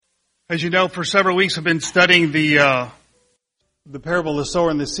As you know, for several weeks I've been studying the parable of the sower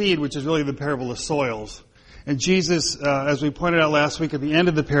and the seed, which is really the parable of soils. And Jesus, as we pointed out last week at the end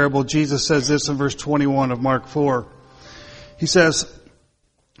of the parable, Jesus says this in verse 21 of Mark 4. He says,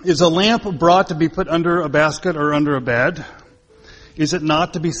 "Is a lamp brought to be put under a basket or under a bed? Is it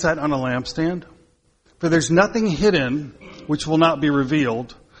not to be set on a lampstand? For there's nothing hidden which will not be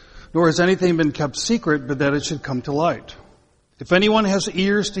revealed, nor has anything been kept secret but that it should come to light. If anyone has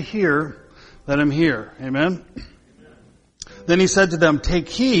ears to hear, let him hear." Amen? Then he said to them, "Take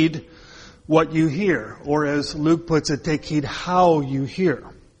heed what you hear," or as Luke puts it, take heed how you hear.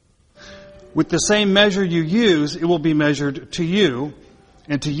 "With the same measure you use, it will be measured to you,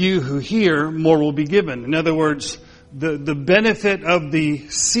 and to you who hear, more will be given." In other words, the benefit of the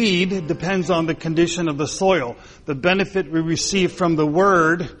seed depends on the condition of the soil. The benefit we receive from the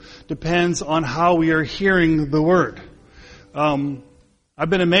Word depends on how we are hearing the Word. I've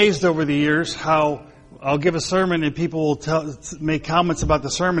been amazed over the years how I'll give a sermon and people will make comments about the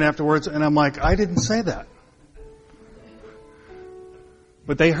sermon afterwards, and I'm like, I didn't say that.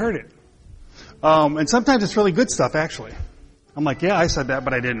 But they heard it. And sometimes it's really good stuff, actually. I'm like, yeah, I said that,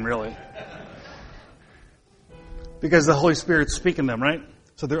 but I didn't really. Because the Holy Spirit's speaking them, right?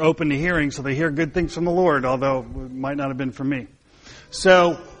 So they're open to hearing, so they hear good things from the Lord, although it might not have been from me.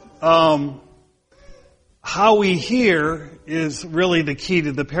 So, how we hear is really the key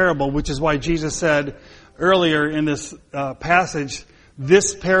to the parable, which is why Jesus said earlier in this passage,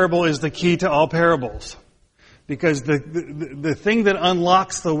 this parable is the key to all parables. Because the thing that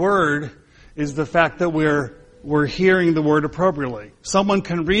unlocks the Word is the fact that we're hearing the Word appropriately. Someone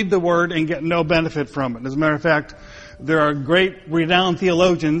can read the Word and get no benefit from it. As a matter of fact, there are great renowned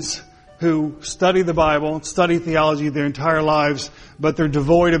theologians who study the Bible, study theology their entire lives, but they're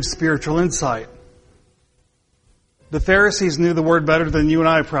devoid of spiritual insight. The Pharisees knew the Word better than you and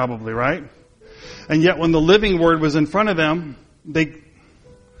I probably, right? And yet when the living Word was in front of them, they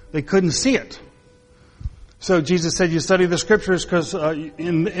couldn't see it. So Jesus said, you study the Scriptures because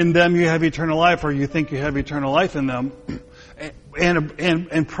in them you have eternal life, or you think you have eternal life in them.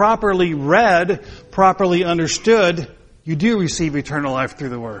 And properly read, properly understood, you do receive eternal life through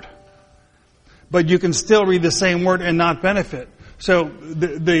the Word. But you can still read the same Word and not benefit. So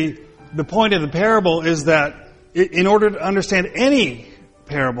the point of the parable is that in order to understand any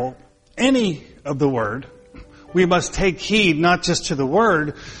parable, any of the Word, we must take heed not just to the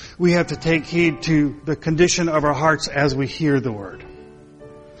Word, we have to take heed to the condition of our hearts as we hear the Word.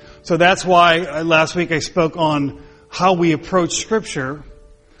 So that's why last week I spoke on how we approach Scripture,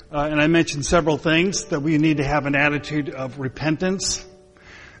 and I mentioned several things, that we need to have an attitude of repentance,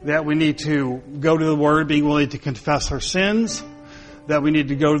 that we need to go to the Word being willing to confess our sins, that we need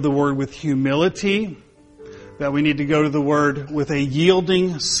to go to the Word with humility, that we need to go to the Word with a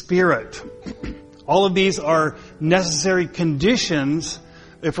yielding spirit. All of these are necessary conditions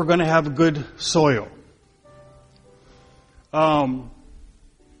if we're going to have good soil.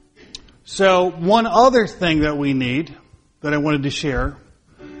 So one other thing that we need, that I wanted to share,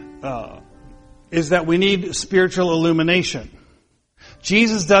 is that we need spiritual illumination.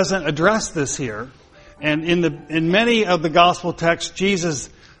 Jesus doesn't address this here, and in many of the gospel texts, Jesus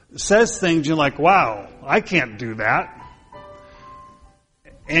says things you're like, wow, I can't do that.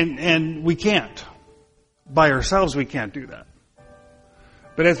 And we can't. By ourselves, we can't do that.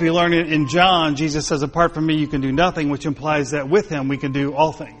 But as we learn in John, Jesus says, apart from me, you can do nothing, which implies that with Him, we can do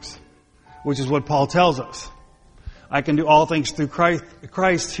all things, which is what Paul tells us. I can do all things through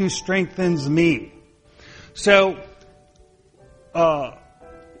Christ who strengthens me. So,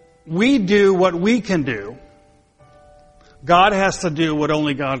 we do what we can do. God has to do what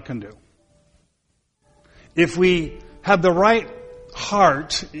only God can do. If we have the right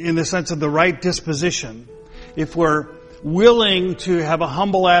heart, in the sense of the right disposition, if we're willing to have a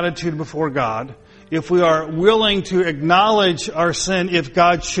humble attitude before God, if we are willing to acknowledge our sin if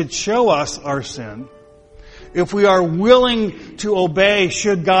God should show us our sin, if we are willing to obey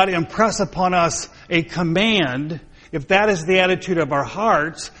should God impress upon us a command, if that is the attitude of our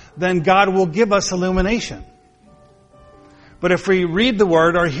hearts, then God will give us illumination. But if we read the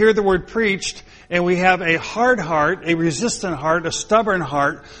Word or hear the Word preached and we have a hard heart, a resistant heart, a stubborn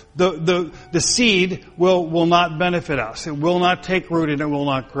heart, the seed will not benefit us. It will not take root and it will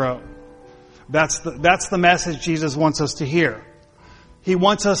not grow. That's the message Jesus wants us to hear. He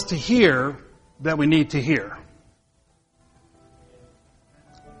wants us to hear that we need to hear.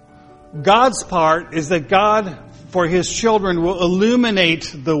 God's part is that God, for His children, will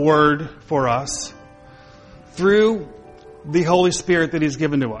illuminate the Word for us through the Holy Spirit that He's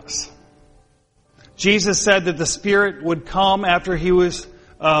given to us. Jesus said that the Spirit would come after He was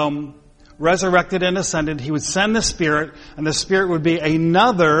resurrected and ascended, He would send the Spirit, and the Spirit would be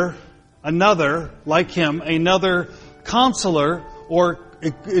another, like Him, another counselor, or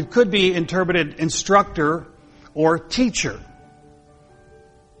it could be interpreted instructor or teacher.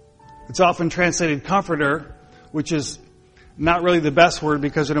 It's often translated comforter, which is not really the best word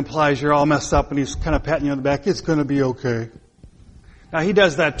because it implies you're all messed up and He's kind of patting you on the back. It's going to be okay. Now, He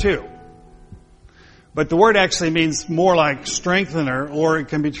does that too. But the word actually means more like strengthener, or it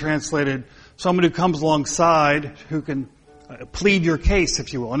can be translated someone who comes alongside, who can plead your case,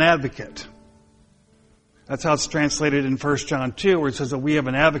 if you will, an advocate. That's how it's translated in 1 John 2, where it says that we have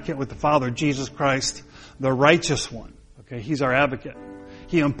an advocate with the Father, Jesus Christ, the righteous one. Okay, He's our advocate.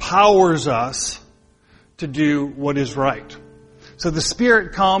 He empowers us to do what is right. So the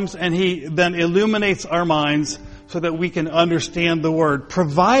Spirit comes and He then illuminates our minds so that we can understand the Word,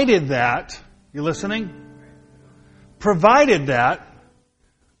 provided that, you listening? Provided that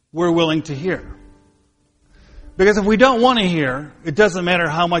we're willing to hear. Because if we don't want to hear, it doesn't matter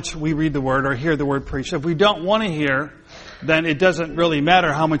how much we read the Word or hear the Word preached. If we don't want to hear, then it doesn't really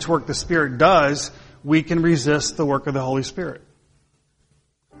matter how much work the Spirit does. We can resist the work of the Holy Spirit.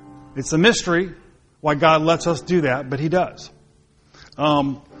 It's a mystery why God lets us do that, but He does.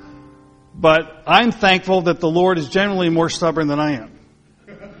 But I'm thankful that the Lord is generally more stubborn than I am.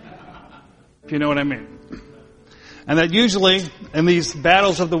 If you know what I mean. And that usually, in these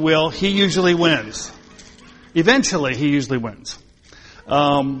battles of the will, He usually wins. Eventually, He usually wins.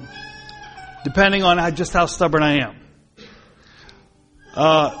 Depending on just how stubborn I am.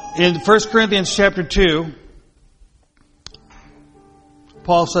 In 1 Corinthians chapter 2,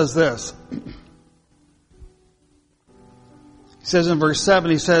 Paul says this. He says in verse 7,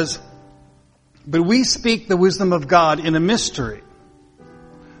 he says, "But we speak the wisdom of God in a mystery,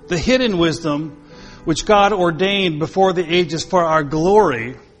 the hidden wisdom which God ordained before the ages for our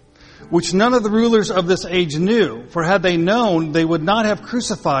glory, which none of the rulers of this age knew, for had they known, they would not have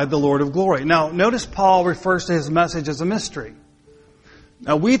crucified the Lord of glory." Now, notice Paul refers to his message as a mystery.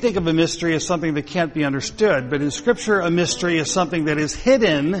 Now, we think of a mystery as something that can't be understood, but in Scripture, a mystery is something that is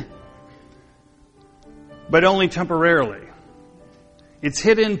hidden, but only temporarily. It's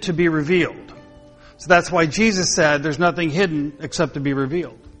hidden to be revealed. So that's why Jesus said there's nothing hidden except to be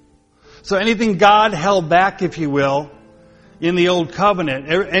revealed. So anything God held back, if you will, in the Old Covenant,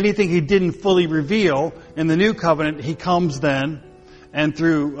 anything He didn't fully reveal in the New Covenant, He comes then, and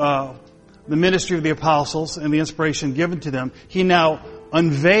through the ministry of the apostles and the inspiration given to them, He now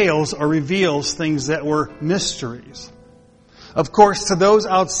unveils or reveals things that were mysteries. Of course, to those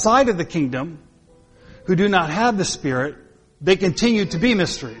outside of the kingdom who do not have the Spirit, they continue to be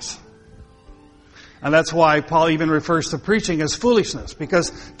mysteries. And that's why Paul even refers to preaching as foolishness,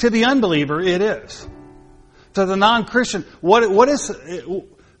 because to the unbeliever it is. To the non-Christian, what is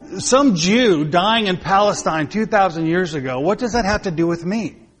some Jew dying in Palestine 2,000 years ago, what does that have to do with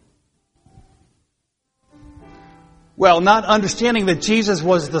me? Well, not understanding that Jesus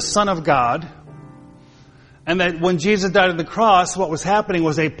was the Son of God, and that when Jesus died on the cross, what was happening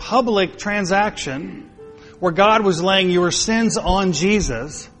was a public transaction where God was laying your sins on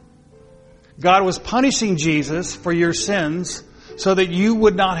Jesus. God was punishing Jesus for your sins so that you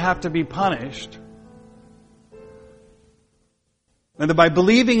would not have to be punished. And that by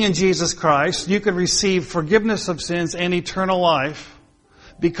believing in Jesus Christ, you could receive forgiveness of sins and eternal life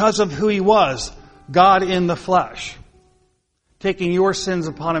because of who He was, God in the flesh, taking your sins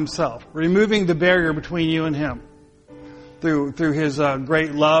upon Himself, removing the barrier between you and Him through His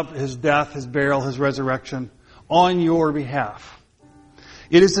great love, His death, His burial, His resurrection on your behalf.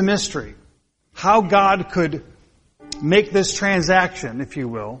 It is a mystery how God could make this transaction, if you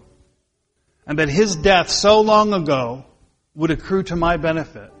will, and that His death so long ago would accrue to my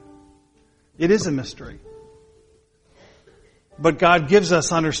benefit. It is a mystery. But God gives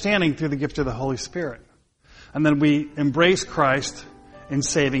us understanding through the gift of the Holy Spirit. And then we embrace Christ in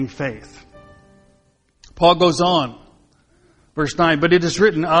saving faith. Paul goes on, verse 9, "But it is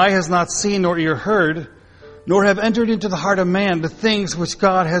written, eye has not seen nor ear heard, nor have entered into the heart of man the things which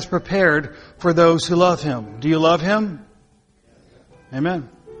God has prepared for those who love Him." Do you love Him? Amen.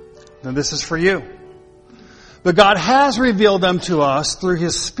 Then this is for you. "But God has revealed them to us through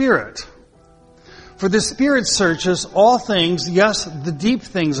His Spirit. For the Spirit searches all things, yes, the deep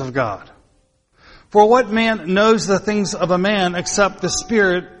things of God. For what man knows the things of a man except the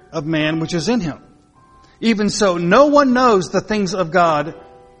Spirit of man which is in him? Even so, no one knows the things of God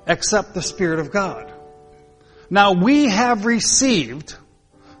except the Spirit of God. Now we have received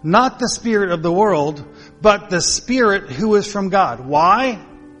not the spirit of the world, but the Spirit who is from God." Why?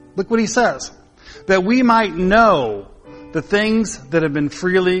 Look what he says. "That we might know the things that have been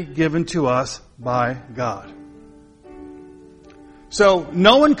freely given to us by God. So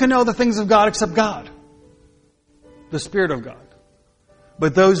no one can know the things of God except God, the Spirit of God.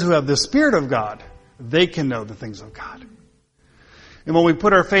 But those who have the Spirit of God, they can know the things of God. And when we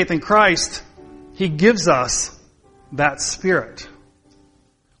put our faith in Christ, He gives us that Spirit.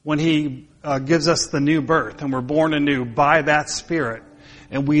 When He gives us the new birth, and we're born anew by that Spirit,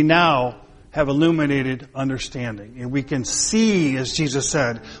 and we now have illuminated understanding. And we can see, as Jesus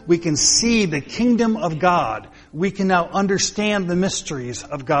said, we can see the kingdom of God. We can now understand the mysteries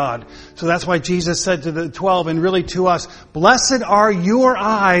of God. So that's why Jesus said to the 12, and really to us, blessed are your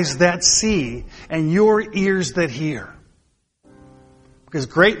eyes that see, and your ears that hear. Because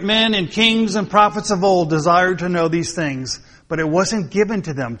great men and kings and prophets of old desired to know these things, but it wasn't given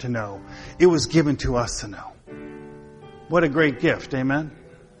to them to know. It was given to us to know. What a great gift, amen?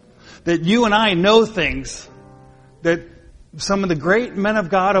 That you and I know things that some of the great men of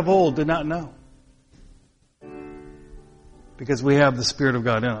God of old did not know. Because we have the Spirit of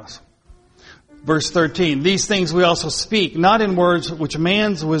God in us. Verse 13, these things we also speak, not in words which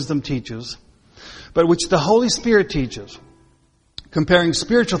man's wisdom teaches, but which the Holy Spirit teaches, comparing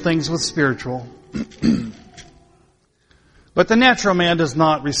spiritual things with spiritual. But the natural man does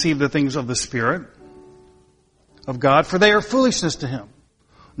not receive the things of the Spirit of God, for they are foolishness to him.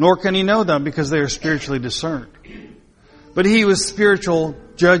 Nor can he know them because they are spiritually discerned. But he who is spiritual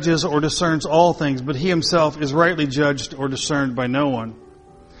judges or discerns all things, but he himself is rightly judged or discerned by no one.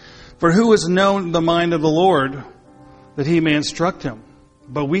 For who has known the mind of the Lord that he may instruct him?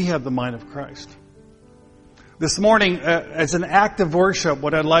 But we have the mind of Christ. This morning, as an act of worship,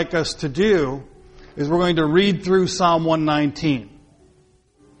 what I'd like us to do is we're going to read through Psalm 119.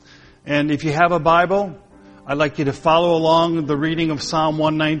 And if you have a Bible, I'd like you to follow along the reading of Psalm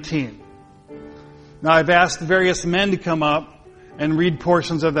 119. Now, I've asked various men to come up and read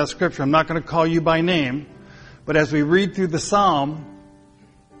portions of that scripture. I'm not going to call you by name, but as we read through the Psalm,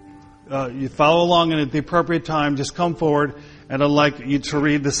 you follow along, and at the appropriate time, just come forward, and I'd like you to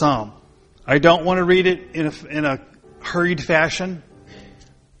read the Psalm. I don't want to read it in a hurried fashion.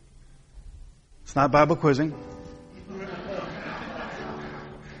 It's not Bible quizzing.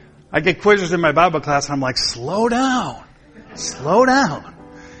 I get quizzes in my Bible class, and I'm like, slow down. Slow down.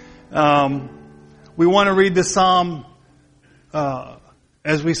 We want to read the Psalm,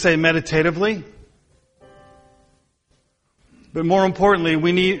 as we say, meditatively. But more importantly,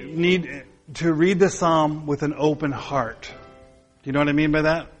 we need to read the Psalm with an open heart. Do you know what I mean by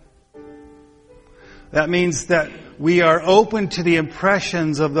that? That means that we are open to the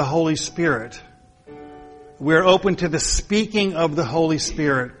impressions of the Holy Spirit. We are open to the speaking of the Holy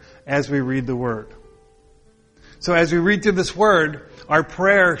Spirit as we read the Word. So as we read through this Word, our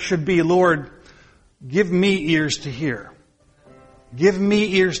prayer should be, Lord, give me ears to hear. Give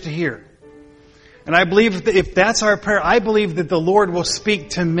me ears to hear. And I believe that if that's our prayer, I believe that the Lord will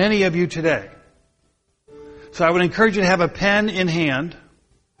speak to many of you today. So I would encourage you to have a pen in hand,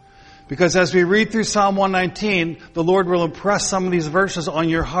 because as we read through Psalm 119, the Lord will impress some of these verses on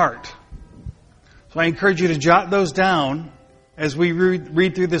your heart. So I encourage you to jot those down as we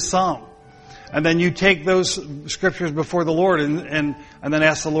read through this Psalm. And then you take those scriptures before the Lord and then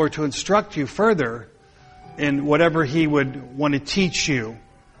ask the Lord to instruct you further in whatever He would want to teach you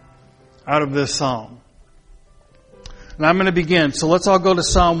out of this Psalm. And I'm going to begin. So let's all go to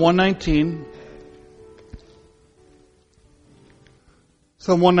Psalm 119.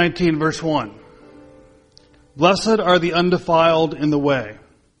 Psalm 119, verse 1. Blessed are the undefiled in the way,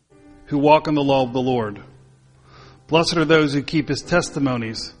 who walk in the law of the Lord. Blessed are those who keep His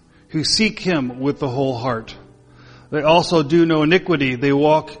testimonies, who seek Him with the whole heart. They also do no iniquity, they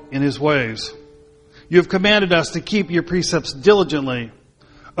walk in His ways. You have commanded us to keep your precepts diligently.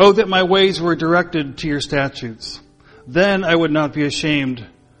 Oh, that my ways were directed to your statutes. Then I would not be ashamed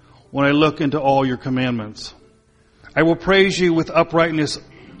when I look into all your commandments. I will praise you with uprightness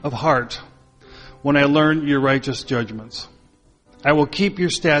of heart when I learn your righteous judgments. I will keep your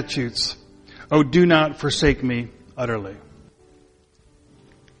statutes. Oh, do not forsake me utterly.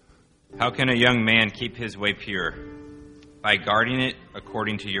 How can a young man keep his way pure? By guarding it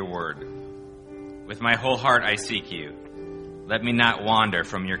according to your word. With my whole heart I seek you. Let me not wander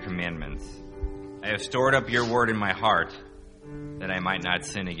from your commandments. I have stored up your word in my heart, that I might not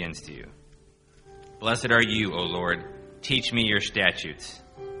sin against you. Blessed are you, O Lord. Teach me your statutes.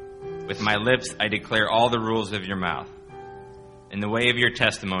 With my lips I declare all the rules of your mouth. In the way of your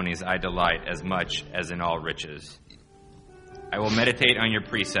testimonies I delight as much as in all riches. I will meditate on your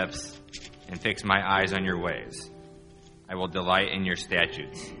precepts and fix my eyes on your ways. I will delight in your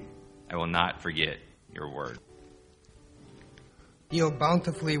statutes. I will not forget your word. Deal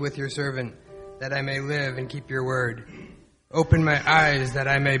bountifully with your servant, that I may live and keep your word. Open my eyes, that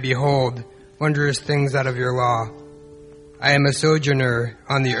I may behold wondrous things out of your law. I am a sojourner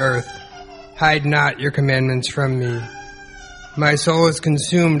on the earth. Hide not your commandments from me. My soul is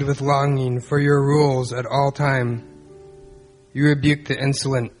consumed with longing for your rules at all time. You rebuke the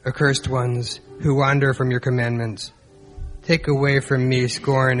insolent, accursed ones who wander from your commandments. Take away from me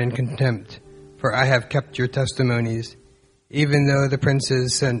scorn and contempt, for I have kept your testimonies. Even though the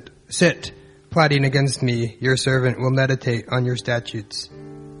princes sit plotting against me, your servant will meditate on your statutes.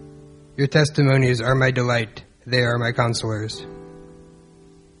 Your testimonies are my delight. They are my counselors.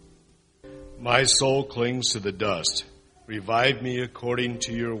 My soul clings to the dust. Revive me according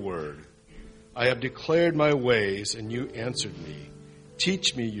to your word. I have declared my ways, and you answered me.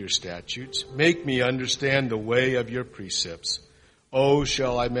 Teach me your statutes. Make me understand the way of your precepts. Oh,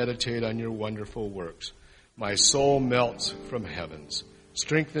 shall I meditate on your wonderful works. My soul melts from heavens.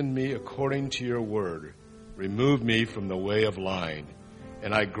 Strengthen me according to your word. Remove me from the way of lying,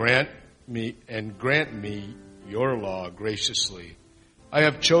 and grant me your law graciously. I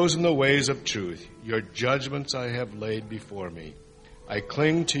have chosen the ways of truth. Your judgments I have laid before me. I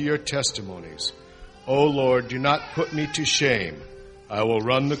cling to your testimonies. O Lord, do not put me to shame. I will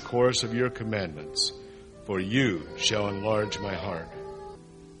run the course of your commandments, for you shall enlarge my heart.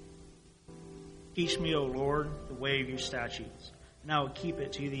 Teach me, O Lord, the way of your statutes, and I will keep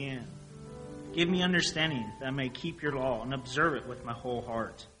it to the end. Give me understanding that I may keep your law and observe it with my whole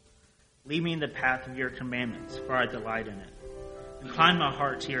heart. Lead me in the path of your commandments, for I delight in it. Incline my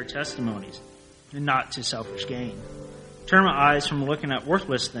heart to your testimonies, and not to selfish gain. Turn my eyes from looking at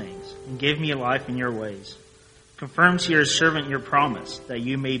worthless things, and give me a life in your ways. Confirm to your servant your promise, that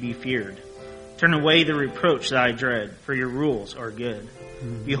you may be feared. Turn away the reproach that I dread, for your rules are good.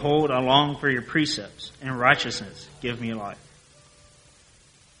 Behold, I long for your precepts, and righteousness give me life.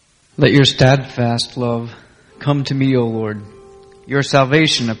 Let your steadfast love come to me, O Lord, your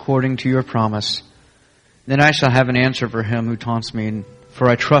salvation according to your promise. Then I shall have an answer for him who taunts me, for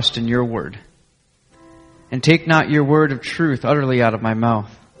I trust in your word. And take not your word of truth utterly out of my mouth,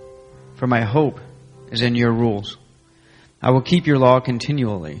 for my hope is in your rules. I will keep your law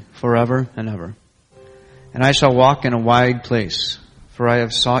continually, forever and ever. And I shall walk in a wide place, for I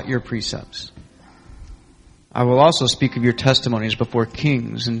have sought your precepts. I will also speak of your testimonies before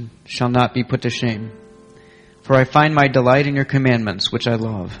kings, and shall not be put to shame. For I find my delight in your commandments, which I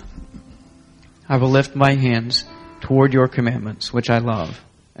love. I will lift my hands toward your commandments, which I love,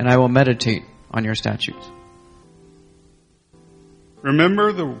 and I will meditate on your statutes.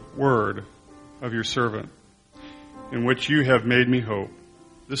 Remember the word of your servant, in which you have made me hope.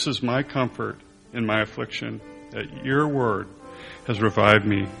 This is my comfort in my affliction, that your word has revived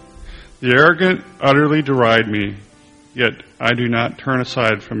me. The arrogant utterly deride me, yet I do not turn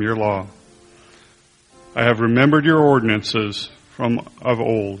aside from your law. I have remembered your ordinances from of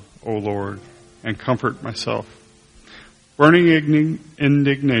old, O Lord, and comfort myself. Burning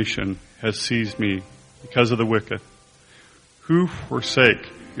indignation has seized me because of the wicked, who forsake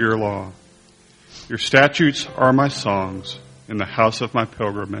your law. Your statutes are my songs in the house of my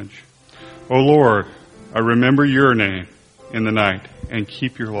pilgrimage. O Lord, I remember your name in the night and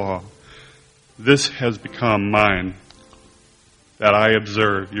keep your law. This has become mine, that I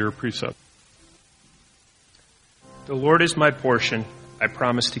observe your precepts. The Lord is my portion. I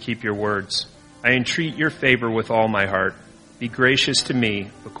promise to keep your words. I entreat your favor with all my heart. Be gracious to me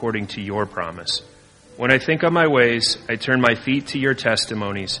according to your promise. When I think on my ways, I turn my feet to your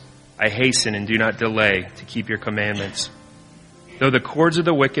testimonies. I hasten and do not delay to keep your commandments. Though the cords of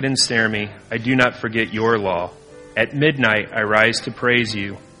the wicked ensnare me, I do not forget your law. At midnight I rise to praise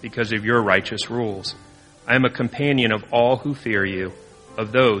you because of your righteous rules. I am a companion of all who fear you,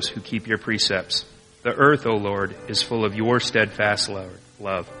 of those who keep your precepts. The earth, O Lord, is full of your steadfast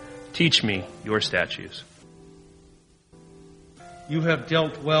love. Teach me your statutes. You have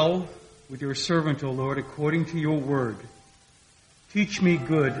dealt well with your servant, O Lord, according to your word. Teach me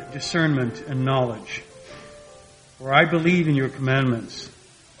good discernment and knowledge, for I believe in your commandments.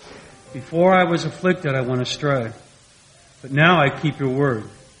 Before I was afflicted, I went astray, but now I keep your word.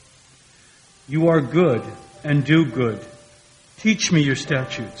 You are good and do good. Teach me your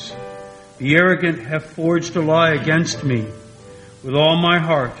statutes. The arrogant have forged a lie against me. With all my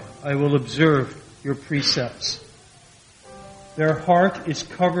heart, I will observe your precepts. Their heart is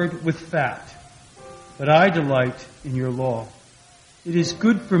covered with fat, but I delight in your law. It is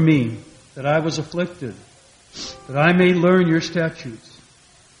good for me that I was afflicted, that I may learn your statutes.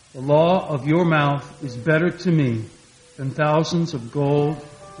 The law of your mouth is better to me than thousands of gold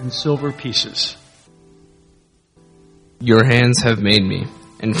and silver pieces. Your hands have made me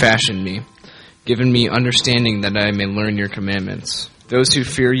and fashioned me, given me understanding that I may learn your commandments. Those who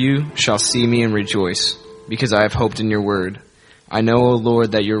fear you shall see me and rejoice, because I have hoped in your word. I know, O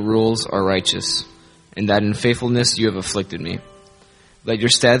Lord, that your rules are righteous, and that in faithfulness you have afflicted me. Let your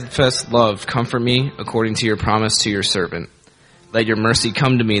steadfast love comfort me according to your promise to your servant. Let your mercy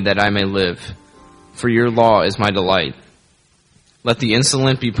come to me that I may live, for your law is my delight. Let the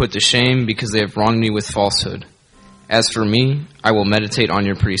insolent be put to shame because they have wronged me with falsehood. As for me, I will meditate on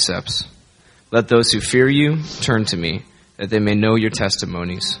your precepts. Let those who fear you turn to me, that they may know your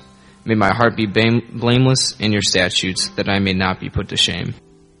testimonies. May my heart be blameless in your statutes, that I may not be put to shame.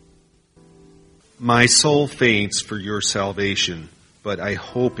 My soul faints for your salvation, but I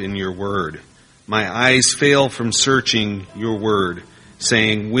hope in your word. My eyes fail from searching your word,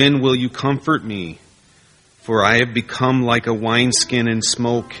 saying, when will you comfort me? For I have become like a wineskin in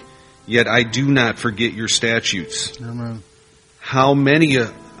smoke, yet I do not forget your statutes. Amen. How many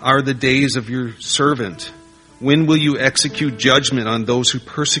are the days of your servant? When will you execute judgment on those who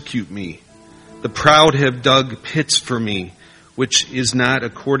persecute me? The proud have dug pits for me, which is not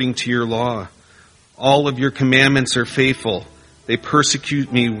according to your law. All of your commandments are faithful. They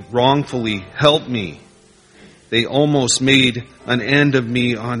persecute me wrongfully. Help me. They almost made an end of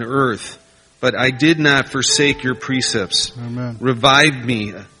me on earth, but I did not forsake your precepts. Amen. Revive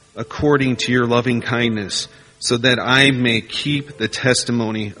me according to your loving kindness, so that I may keep the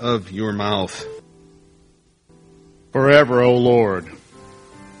testimony of your mouth. Forever, O Lord,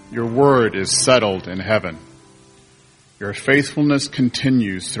 your word is settled in heaven. Your faithfulness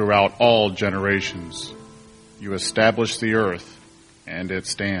continues throughout all generations. You establish the earth, and it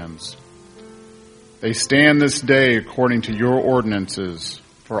stands. They stand this day according to your ordinances,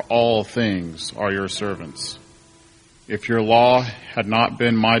 for all things are your servants. If your law had not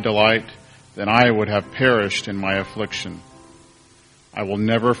been my delight, then I would have perished in my affliction. I will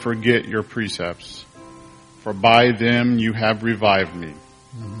never forget your precepts, for by them you have revived me.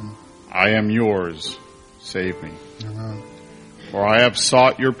 Mm-hmm. I am yours. Save me. Amen. For I have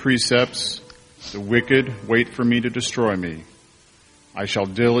sought your precepts. The wicked wait for me to destroy me. I shall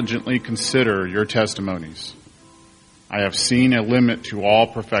diligently consider your testimonies. I have seen a limit to all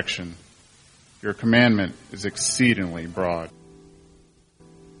perfection. Your commandment is exceedingly broad.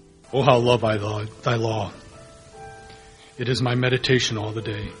 Oh, how love I thy law. It is my meditation all the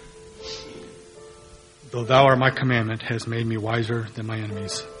day. Though thou art my commandment, has made me wiser than my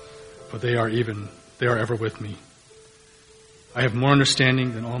enemies, for they are ever with me. I have more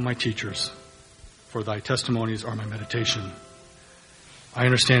understanding than all my teachers, for thy testimonies are my meditation. I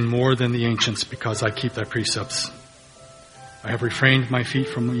understand more than the ancients, because I keep thy precepts. I have refrained my feet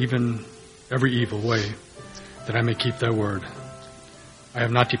from every evil way, that I may keep thy word. I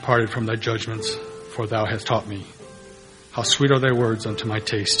have not departed from thy judgments, for thou hast taught me. How sweet are thy words unto my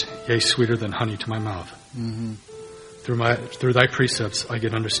taste, yea, sweeter than honey to my mouth. Mm-hmm. Through thy precepts I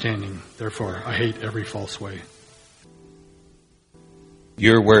get understanding, therefore I hate every false way.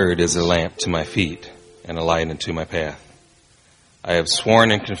 Your word is a lamp to my feet and a light unto my path. I have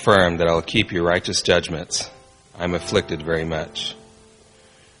sworn and confirmed that I will keep your righteous judgments. I am afflicted very much.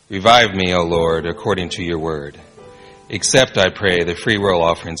 Revive me, O Lord, according to your word. Accept, I pray, the freewill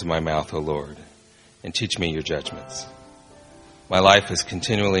offerings of my mouth, O Lord, and teach me your judgments. My life is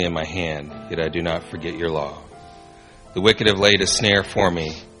continually in my hand, yet I do not forget your law. The wicked have laid a snare for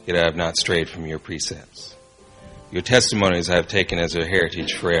me, yet I have not strayed from your precepts. Your testimonies I have taken as a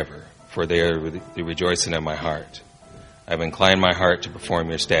heritage forever, for they are the rejoicing of my heart. I have inclined my heart to perform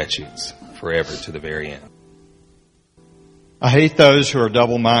your statutes forever to the very end. I hate those who are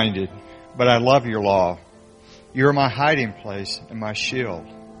double-minded, but I love your law. You are my hiding place and my shield.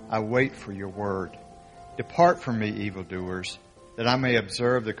 I wait for your word. Depart from me, evildoers, that I may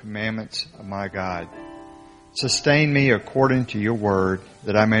observe the commandments of my God. Sustain me according to your word,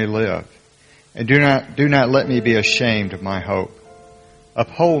 that I may live. And do not let me be ashamed of my hope.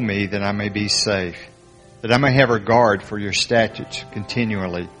 Uphold me that I may be safe, that I may have regard for your statutes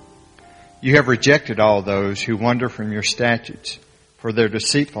continually. You have rejected all those who wander from your statutes, for their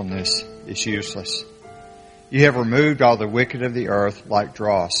deceitfulness is useless. You have removed all the wicked of the earth like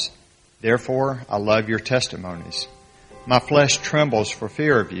dross. Therefore I love your testimonies. My flesh trembles for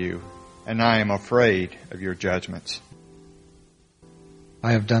fear of you, and I am afraid of your judgments.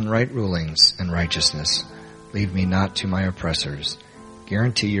 I have done right rulings and righteousness. Lead me not to my oppressors.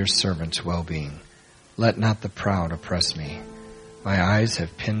 Guarantee your servant's well-being. Let not the proud oppress me. My eyes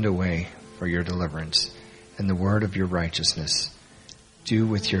have pinned away for your deliverance and the word of your righteousness. Do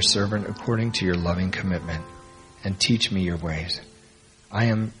with your servant according to your loving commitment, and teach me your ways. I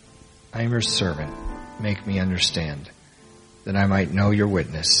am your servant. Make me understand. that I might know your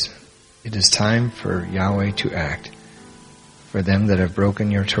witness. It is time for Yahweh to act, for them that have broken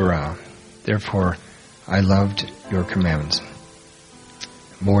your Torah. Therefore I loved your commandments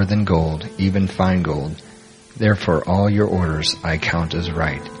more than gold, even fine gold. Therefore all your orders I count as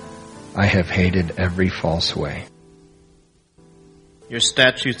right. I have hated every false way. Your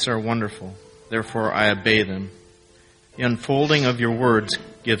statutes are wonderful, therefore I obey them. The unfolding of your words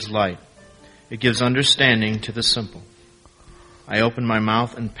gives light. It gives understanding to the simple. I open my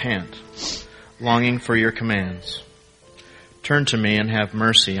mouth and pant, longing for your commands. Turn to me and have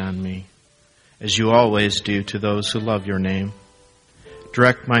mercy on me, as you always do to those who love your name.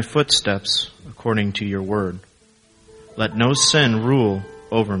 Direct my footsteps according to your word. Let no sin rule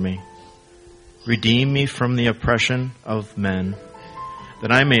over me. Redeem me from the oppression of men,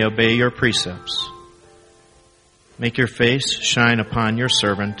 that I may obey your precepts. Make your face shine upon your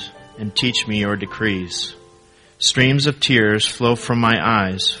servant, and teach me your decrees. Streams of tears flow from my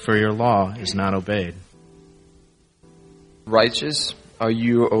eyes, for your law is not obeyed. Righteous are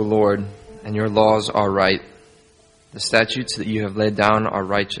you, O Lord, and your laws are right. The statutes that you have laid down are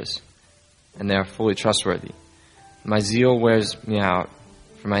righteous, and they are fully trustworthy. My zeal wears me out,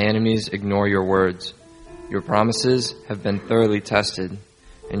 for my enemies ignore your words. Your promises have been thoroughly tested,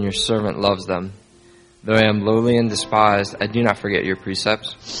 and your servant loves them. Though I am lowly and despised, I do not forget your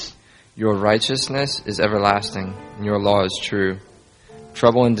precepts. Your righteousness is everlasting, and your law is true.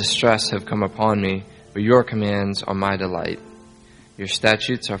 Trouble and distress have come upon me, but your commands are my delight. Your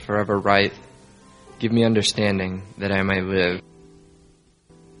statutes are forever right. Give me understanding, that I may live.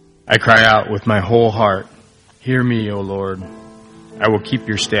 I cry out with my whole heart, hear me, O Lord. I will keep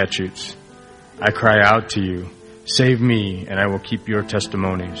your statutes. I cry out to you, save me, and I will keep your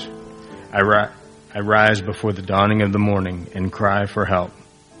testimonies. I rise before the dawning of the morning and cry for help.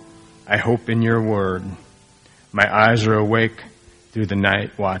 I hope in your word. My eyes are awake through the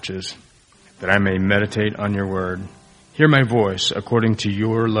night watches, that I may meditate on your word. Hear my voice according to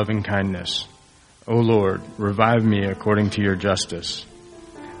your loving kindness. O Lord, revive me according to your justice.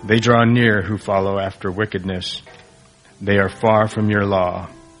 They draw near who follow after wickedness. They are far from your law.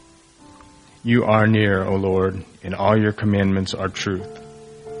 You are near, O Lord, and all your commandments are truth.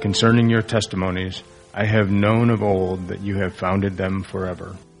 Concerning your testimonies, I have known of old that you have founded them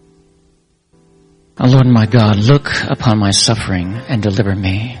forever. O Lord my God, look upon my suffering and deliver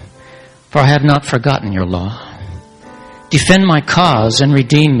me, for I have not forgotten your law. Defend my cause and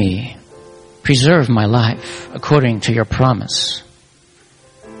redeem me. Preserve my life according to your promise.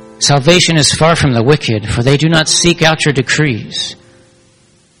 Salvation is far from the wicked, for they do not seek out your decrees.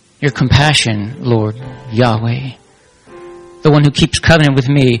 Your compassion, Lord, Yahweh, the one who keeps covenant with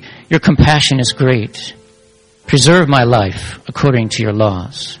me, your compassion is great. Preserve my life according to your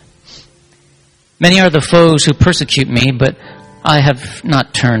laws. Many are the foes who persecute me, but I have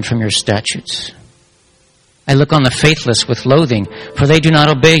not turned from your statutes. I look on the faithless with loathing, for they do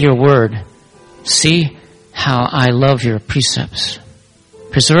not obey your word. See how I love your precepts.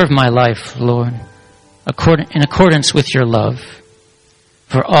 Preserve my life, Lord, in accordance with your love.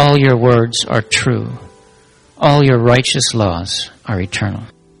 For all your words are true. All your righteous laws are eternal.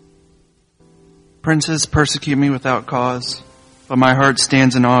 Princes persecute me without cause, but my heart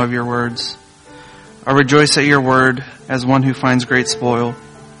stands in awe of your words. I rejoice at your word as one who finds great spoil.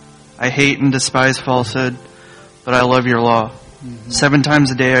 I hate and despise falsehood, but I love your law. 7 times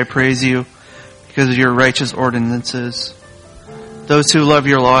a day I praise you because of your righteous ordinances. Those who love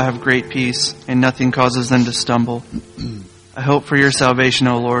your law have great peace, and nothing causes them to stumble. I hope for your salvation,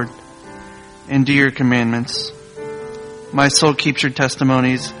 O Lord, and do your commandments. My soul keeps your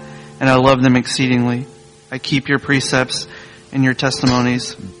testimonies, and I love them exceedingly. I keep your precepts and your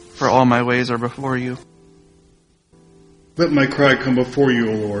testimonies, for all my ways are before you. Let my cry come before you,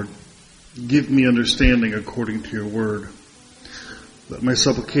 O Lord. Give me understanding according to your word. Let my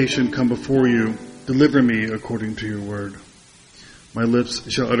supplication come before you. Deliver me according to your word. My lips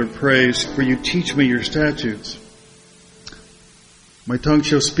shall utter praise, for you teach me your statutes. My tongue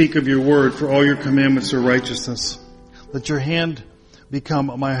shall speak of your word, for all your commandments are righteousness. Let your hand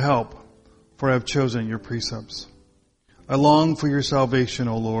become my help, for I have chosen your precepts. I long for your salvation,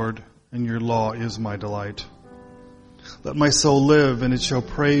 O Lord, and your law is my delight. Let my soul live, and it shall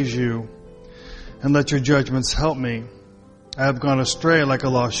praise you, and let your judgments help me. I have gone astray like a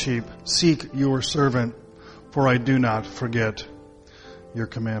lost sheep. Seek your servant, for I do not forget your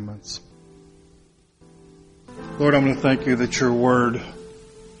commandments. Lord, I'm going to thank you that your word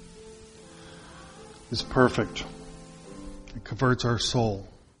is perfect. It converts our soul.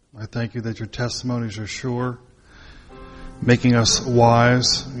 I thank you that your testimonies are sure, making us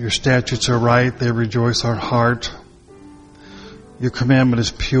wise. Your statutes are right. They rejoice our heart. Your commandment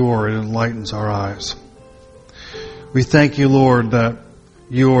is pure. It enlightens our eyes. We thank you, Lord, that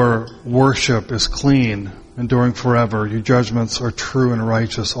your worship is clean, enduring forever. Your judgments are true and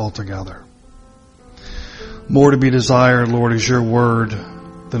righteous altogether. More to be desired, Lord, is your word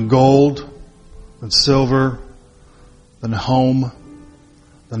than gold, than silver, than home,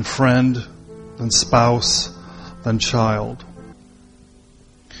 than friend, than spouse, than child.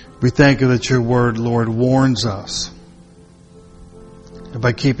 We thank you that your word, Lord, warns us. And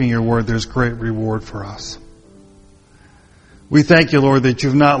by keeping your word, there's great reward for us. We thank you, Lord, that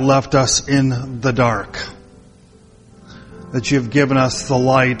you've not left us in the dark, that you've given us the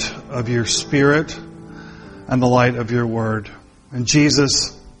light of your Spirit and the light of your word. And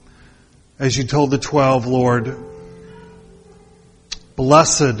Jesus, as you told the 12, Lord,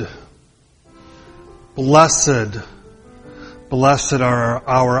 blessed are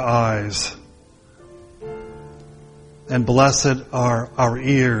our eyes, and blessed are our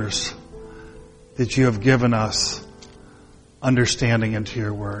ears that you have given us understanding into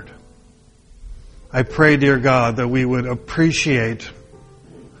your word. I pray, dear God, that we would appreciate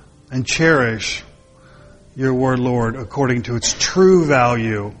and cherish your word, Lord, according to its true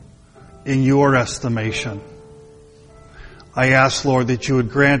value in your estimation. I ask, Lord, that you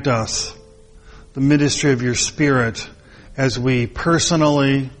would grant us the ministry of your Spirit as we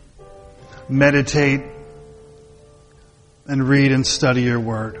personally meditate and read and study your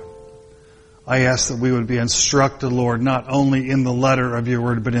word. I ask that we would be instructed, Lord, not only in the letter of your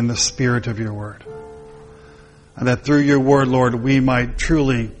word, but in the spirit of your word. And that through your word, Lord, we might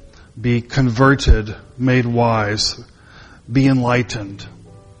truly be converted, made wise, be enlightened,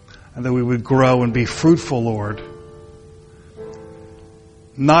 and that we would grow and be fruitful, Lord,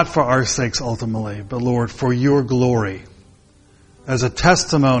 not for our sakes ultimately, but, Lord, for your glory, as a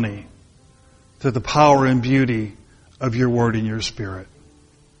testimony to the power and beauty of your word and your spirit.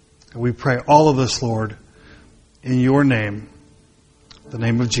 And we pray all of this, Lord, in your name, the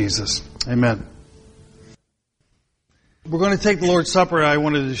name of Jesus. Amen. We're going to take the Lord's Supper. I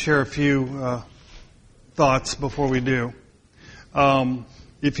wanted to share a few thoughts before we do.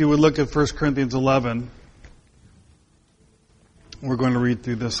 If you would look at 1 Corinthians 11, we're going to read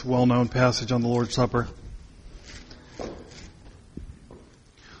through this well-known passage on the Lord's Supper.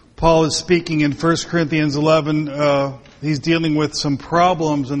 Paul is speaking in 1 Corinthians 11. He's dealing with some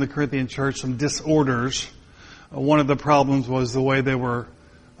problems in the Corinthian church, some disorders. One of the problems was the way they were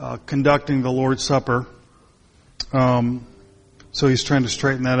conducting the Lord's Supper. So he's trying to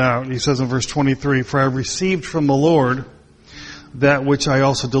straighten that out. He says in verse 23, "For I have received from the Lord that which I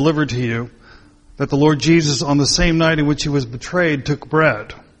also delivered to you, that the Lord Jesus, on the same night in which he was betrayed, took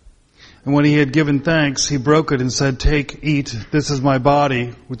bread. And when he had given thanks, he broke it and said, 'Take, eat, this is my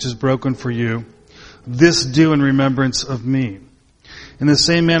body, which is broken for you. This do in remembrance of me.' In the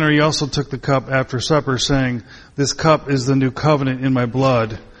same manner he also took the cup after supper, saying, 'This cup is the new covenant in my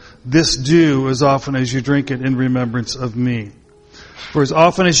blood. This do as often as you drink it in remembrance of me. For as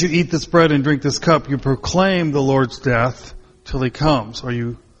often as you eat this bread and drink this cup, you proclaim the Lord's death till he comes,'" or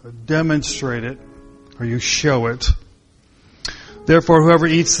you demonstrate it, or you show it. "Therefore, whoever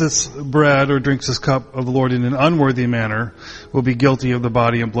eats this bread or drinks this cup of the Lord in an unworthy manner will be guilty of the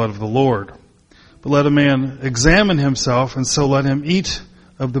body and blood of the Lord. But let a man examine himself, and so let him eat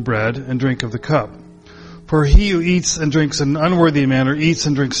of the bread and drink of the cup. For he who eats and drinks in an unworthy manner eats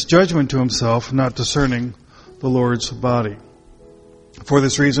and drinks judgment to himself, not discerning the Lord's body. For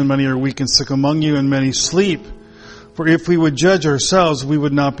this reason many are weak and sick among you, and many sleep. For if we would judge ourselves, we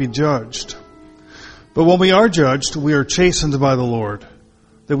would not be judged. But when we are judged, we are chastened by the Lord,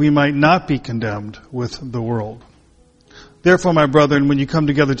 that we might not be condemned with the world. Therefore, my brethren, when you come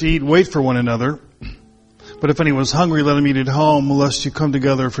together to eat, wait for one another. But if anyone is hungry, let him eat at home, lest you come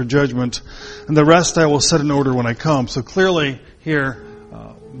together for judgment. And the rest I will set in order when I come." So clearly here,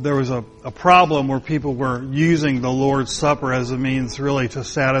 there was a problem where people were using the Lord's Supper as a means really to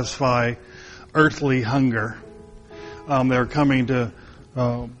satisfy earthly hunger. They were coming to,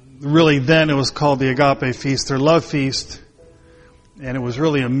 really then it was called the Agape Feast, their love feast. And it was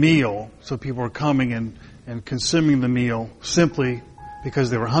really a meal. So people were coming and consuming the meal simply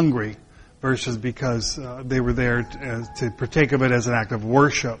because they were hungry, versus because they were there to partake of it as an act of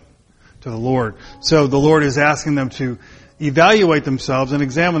worship to the Lord. So the Lord is asking them to evaluate themselves and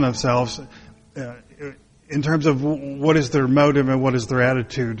examine themselves in terms of what is their motive and what is their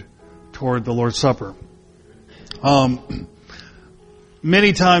attitude toward the Lord's Supper.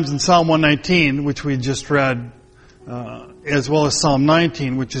 Many times in Psalm 119, which we just read, as well as Psalm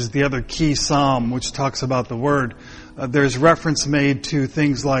 19, which is the other key psalm which talks about the Word, there's reference made to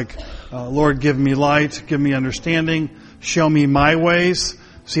things like, "Lord, give me light, give me understanding, show me my ways,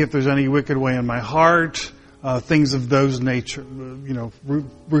 see if there's any wicked way in my heart, things of those nature,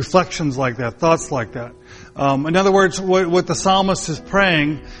 reflections like that, thoughts like that. In other words, what the psalmist is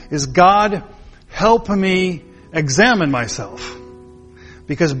praying is, God, help me examine myself.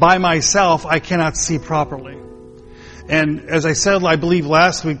 Because by myself, I cannot see properly. And as I said, I believe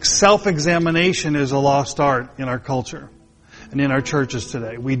last week, self-examination is a lost art in our culture and in our churches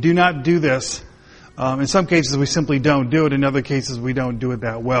today. We do not do this. In some cases, we simply don't do it. In other cases, we don't do it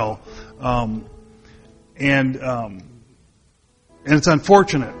that well. And it's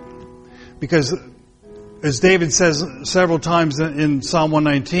unfortunate because, as David says several times in Psalm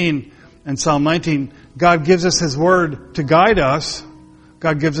 119 and Psalm 19, God gives us His Word to guide us.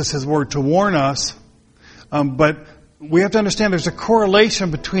 God gives us His Word to warn us. But we have to understand there's a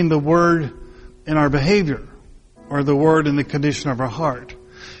correlation between the Word and our behavior, or the Word and the condition of our heart.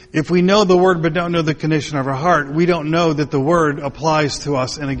 If we know the Word but don't know the condition of our heart, we don't know that the Word applies to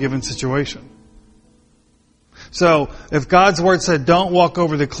us in a given situation. So, if God's Word said, don't walk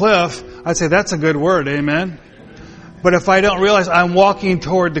over the cliff, I'd say that's a good word, amen? But if I don't realize I'm walking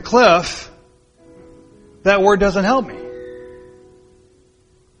toward the cliff, that word doesn't help me.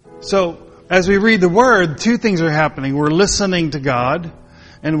 So, as we read the Word, two things are happening. We're listening to God,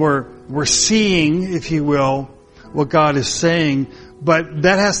 and we're seeing, if you will, what God is saying. But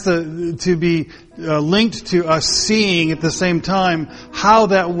that has to be linked to us seeing at the same time how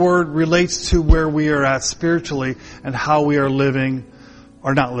that Word relates to where we are at spiritually and how we are living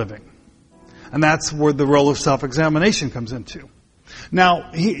or not living. And that's where the role of self-examination comes into.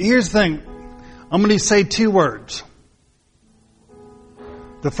 Now, here's the thing. I'm going to say two words.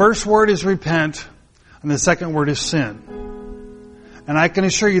 The first word is repent, and the second word is sin. And I can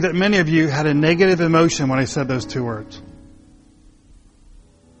assure you that many of you had a negative emotion when I said those two words.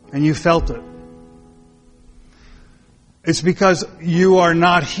 And you felt it. It's because you are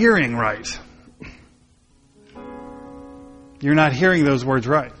not hearing right. You're not hearing those words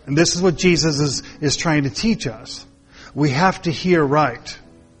right. And this is what Jesus is trying to teach us. We have to hear right.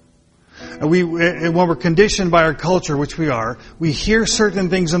 And when we're conditioned by our culture, which we are, we hear certain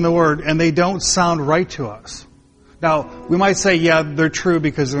things in the Word and they don't sound right to us. Now, we might say, yeah, they're true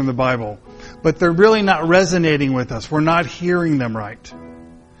because they're in the Bible. But they're really not resonating with us. We're not hearing them right.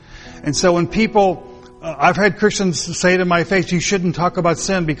 And so when people, I've had Christians say to my face, you shouldn't talk about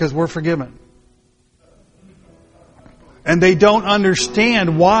sin because we're forgiven. And they don't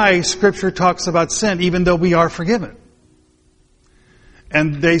understand why Scripture talks about sin even though we are forgiven.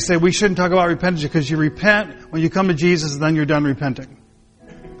 And they say we shouldn't talk about repentance because you repent when you come to Jesus and then you're done repenting.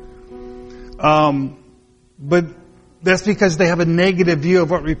 But that's because they have a negative view of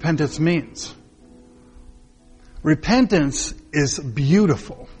what repentance means. Repentance is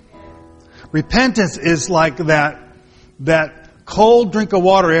beautiful. Repentance is like that cold drink of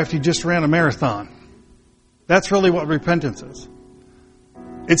water after you just ran a marathon. That's really what repentance is.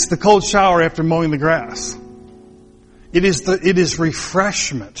 It's the cold shower after mowing the grass. It is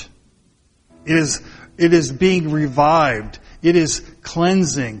refreshment. It is being revived. It is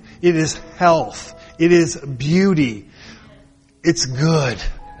cleansing. It is health. It is beauty. It's good.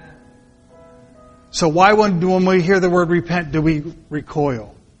 So why when we hear the word repent do we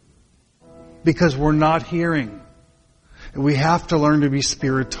recoil? Because we're not hearing. And we have to learn to be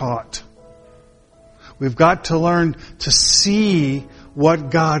Spirit taught. We've got to learn to see what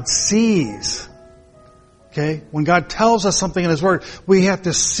God sees. Okay? When God tells us something in His Word, we have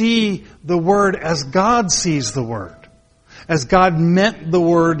to see the Word as God sees the Word. As God meant the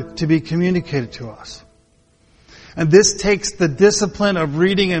Word to be communicated to us. And this takes the discipline of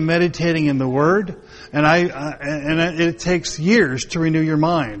reading and meditating in the Word. And it takes years to renew your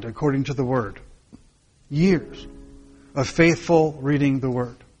mind according to the Word. Years of faithful reading the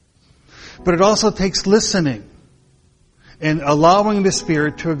Word. But it also takes listening and allowing the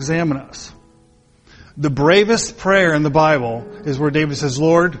Spirit to examine us. The bravest prayer in the Bible is where David says,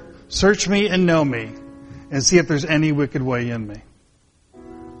 Lord, search me and know me and see if there's any wicked way in me.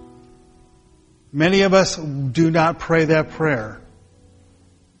 Many of us do not pray that prayer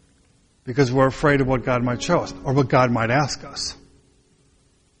because we're afraid of what God might show us or what God might ask us.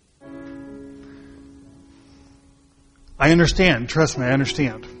 I understand. Trust me, I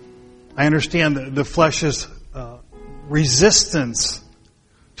understand. I understand the flesh's resistance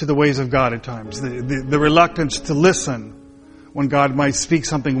to the ways of God at times. The reluctance to listen when God might speak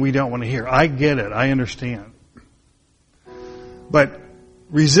something we don't want to hear. I get it. I understand. But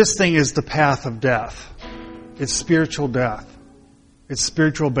resisting is the path of death. It's spiritual death. It's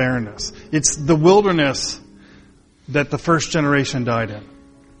spiritual barrenness. It's the wilderness that the first generation died in.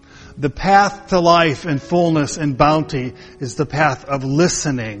 The path to life and fullness and bounty is the path of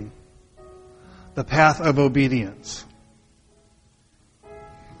listening, the path of obedience.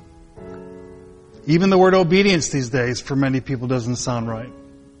 Even the word obedience these days for many people doesn't sound right.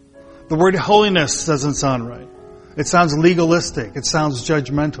 The word holiness doesn't sound right. It sounds legalistic. It sounds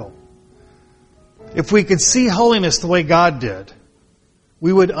judgmental. If we could see holiness the way God did,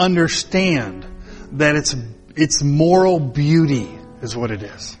 we would understand that it's moral beauty is what it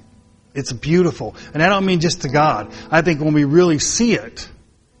is. It's beautiful. And I don't mean just to God. I think when we really see it,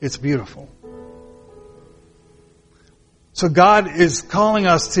 it's beautiful. So God is calling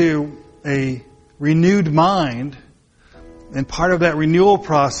us to a renewed mind, and part of that renewal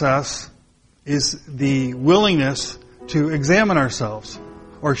process is the willingness to examine ourselves.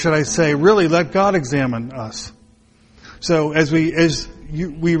 Or should I say, really let God examine us. So as we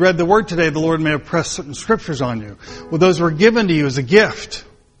read the Word today, the Lord may have pressed certain scriptures on you. Well, those were given to you as a gift.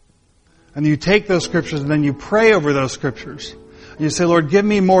 And you take those scriptures and then you pray over those scriptures. And you say, Lord, give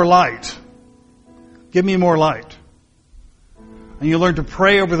me more light. Give me more light. And you learn to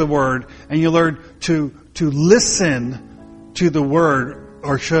pray over the Word, and you learn to listen to the Word.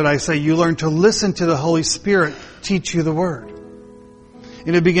 Or should I say, you learn to listen to the Holy Spirit teach you the Word.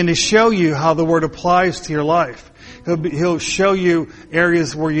 And He'll begin to show you how the Word applies to your life. He'll show you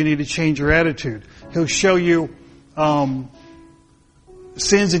areas where you need to change your attitude. He'll show you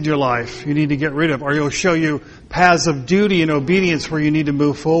sins in your life you need to get rid of. Or He'll show you paths of duty and obedience where you need to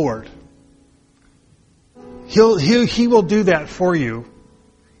move forward. He will do that for you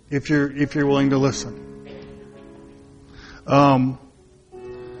if you're willing to listen.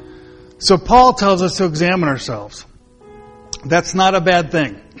 So Paul tells us to examine ourselves. That's not a bad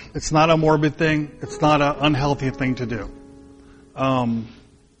thing. It's not a morbid thing. It's not an unhealthy thing to do.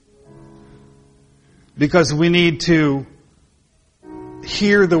 Because we need to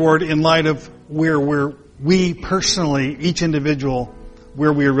hear the Word in light of where we personally, each individual,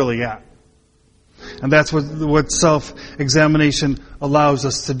 where we are really at. And that's what self-examination allows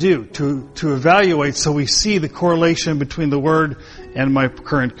us to do, to evaluate so we see the correlation between the Word and my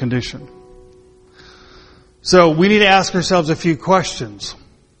current condition. So we need to ask ourselves a few questions.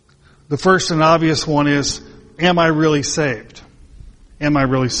 The first and obvious one is, am I really saved? Am I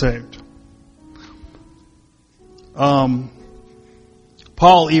really saved?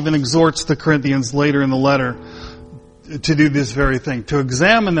 Paul even exhorts the Corinthians later in the letter to do this very thing, to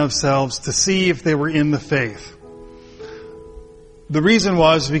examine themselves to see if they were in the faith. The reason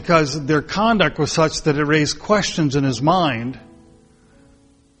was because their conduct was such that it raised questions in his mind.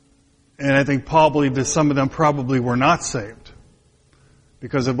 And I think Paul believed that some of them probably were not saved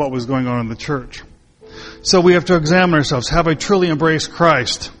because of what was going on in the church. So we have to examine ourselves. Have I truly embraced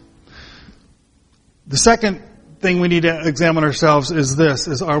Christ? The second thing we need to examine ourselves is this,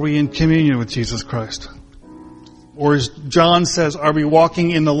 is are we in communion with Jesus Christ? Or as John says, are we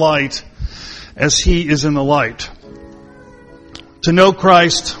walking in the light as He is in the light? To know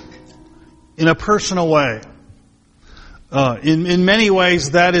Christ in a personal way. In many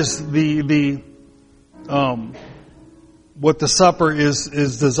ways, that is what the supper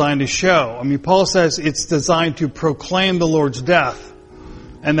is designed to show. I mean, Paul says it's designed to proclaim the Lord's death,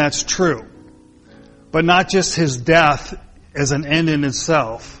 and that's true. But not just His death as an end in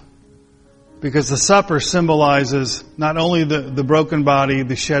itself, because the supper symbolizes not only the broken body,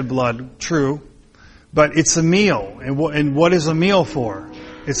 the shed blood, true, but it's a meal. And what is a meal for?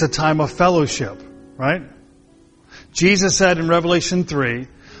 It's a time of fellowship, right? Jesus said in Revelation 3,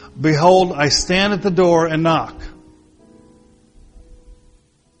 "Behold, I stand at the door and knock."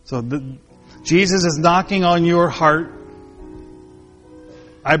 So Jesus is knocking on your heart.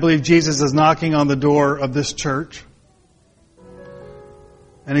 I believe Jesus is knocking on the door of this church.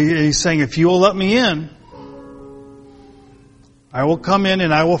 And He's saying, if you will let me in, I will come in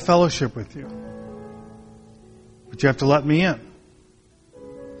and I will fellowship with you. But you have to let me in.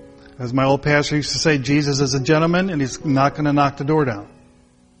 As my old pastor used to say, Jesus is a gentleman and He's not going to knock the door down.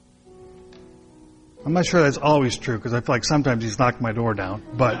 I'm not sure that's always true because I feel like sometimes He's knocked my door down.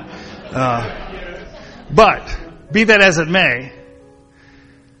 But be that as it may,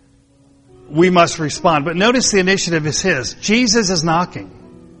 we must respond. But notice the initiative is His. Jesus is knocking.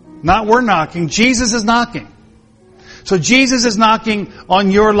 Not we're knocking. Jesus is knocking. So Jesus is knocking on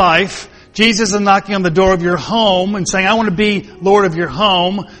your life. Jesus is knocking on the door of your home and saying, I want to be Lord of your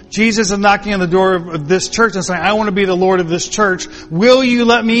home. Jesus is knocking on the door of this church and saying, I want to be the Lord of this church. Will you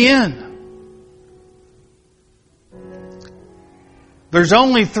let me in? There's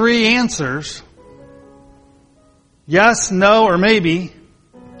only 3 answers. Yes, no, or maybe.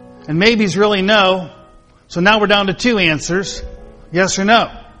 And maybe's really no. So now we're down to 2 answers. Yes or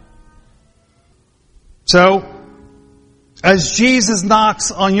no. So, as Jesus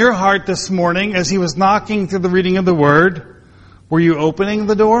knocks on your heart this morning, as he was knocking through the reading of the Word, were you opening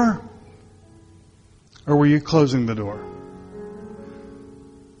the door? Or were you closing the door?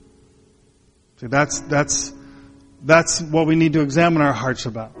 See, that's what we need to examine our hearts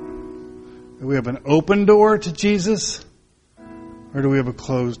about. Do we have an open door to Jesus? Or do we have a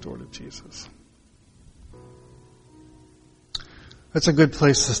closed door to Jesus? That's a good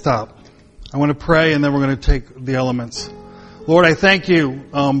place to stop. I want to pray and then we're going to take the elements. Lord, I thank you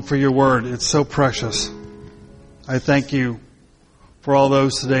for your word. It's so precious. I thank you for all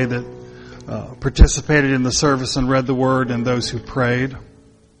those today that participated in the service and read the word and those who prayed.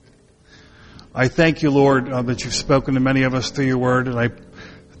 I thank you, Lord, that you've spoken to many of us through your word. And I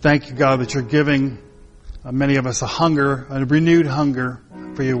thank you, God, that you're giving many of us a renewed hunger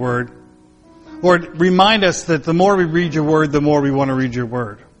for your word. Lord, remind us that the more we read your word, the more we want to read your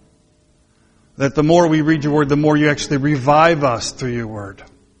word. That the more we read your word, the more you actually revive us through your word.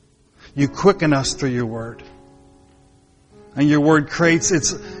 You quicken us through your word. And your word creates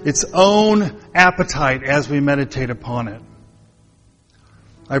its own appetite as we meditate upon it.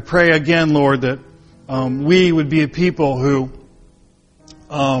 I pray again, Lord, that we would be a people who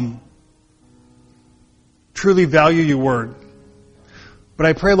truly value your word. But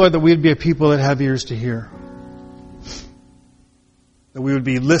I pray, Lord, that we would be a people that have ears to hear. That we would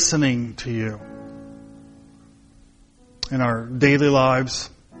be listening to you in our daily lives,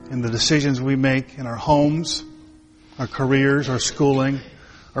 in the decisions we make, in our homes, our careers, our schooling,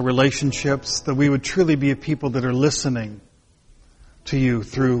 our relationships, that we would truly be a people that are listening to you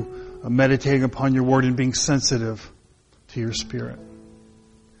through meditating upon your word and being sensitive to your spirit.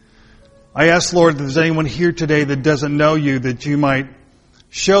 I ask, Lord, if there's anyone here today that doesn't know you, that you might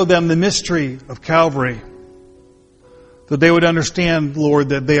show them the mystery of Calvary, that they would understand, Lord,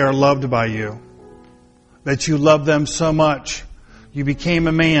 that they are loved by you, that you love them so much. You became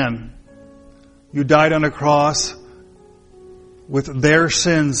a man. You died on a cross with their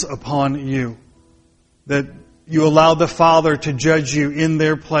sins upon you, that you allowed the Father to judge you in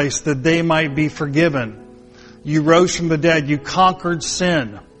their place, that they might be forgiven. You rose from the dead. You conquered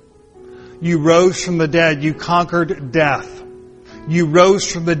sin. You rose from the dead. You conquered death. You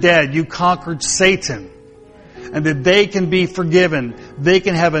rose from the dead. You conquered Satan. And that they can be forgiven. They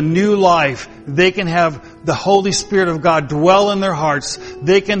can have a new life. They can have the Holy Spirit of God dwell in their hearts.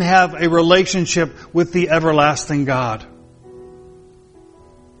 They can have a relationship with the everlasting God.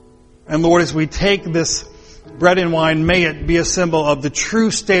 And Lord, as we take this bread and wine, may it be a symbol of the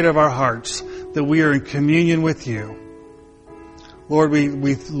true state of our hearts, that we are in communion with you. Lord,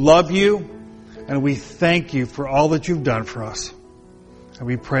 we love you and we thank you for all that you've done for us. And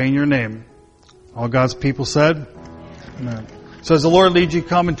we pray in your name. All God's people said, Amen. So as the Lord leads you,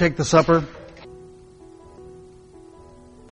 come and take the supper.